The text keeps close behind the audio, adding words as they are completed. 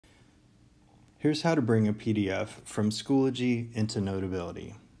Here's how to bring a PDF from Schoology into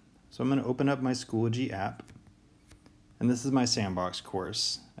Notability. So I'm going to open up my Schoology app, and this is my sandbox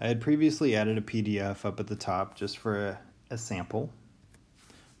course. I had previously added a PDF up at the top just for a sample.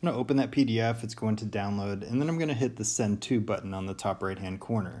 I'm going to open that PDF, it's going to download, and then I'm going to hit the Send To button on the top right hand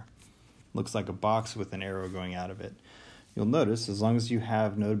corner. Looks like a box with an arrow going out of it. You'll notice as long as you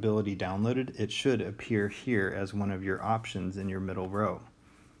have Notability downloaded, it should appear here as one of your options in your middle row.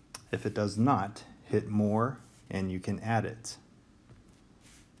 If it does not, hit More and you can add it.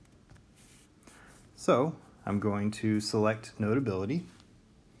 So I'm going to select Notability,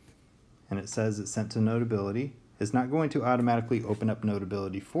 and it says it's sent to Notability. It's not going to automatically open up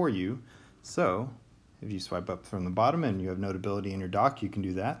Notability for you, so if you swipe up from the bottom and you have Notability in your dock, you can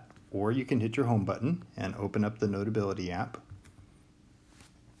do that, or you can hit your home button and open up the Notability app.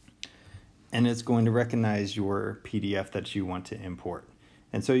 And it's going to recognize your PDF that you want to import.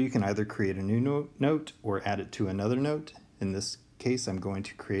 And so you can either create a new note or add it to another note. In this case, I'm going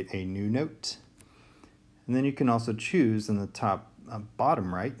to create a new note. And then you can also choose in the top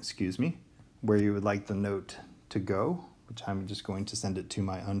bottom right, where you would like the note to go, which I'm just going to send it to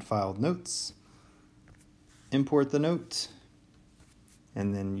my unfiled notes. Import the note,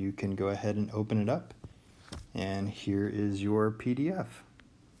 and then you can go ahead and open it up. And here is your PDF.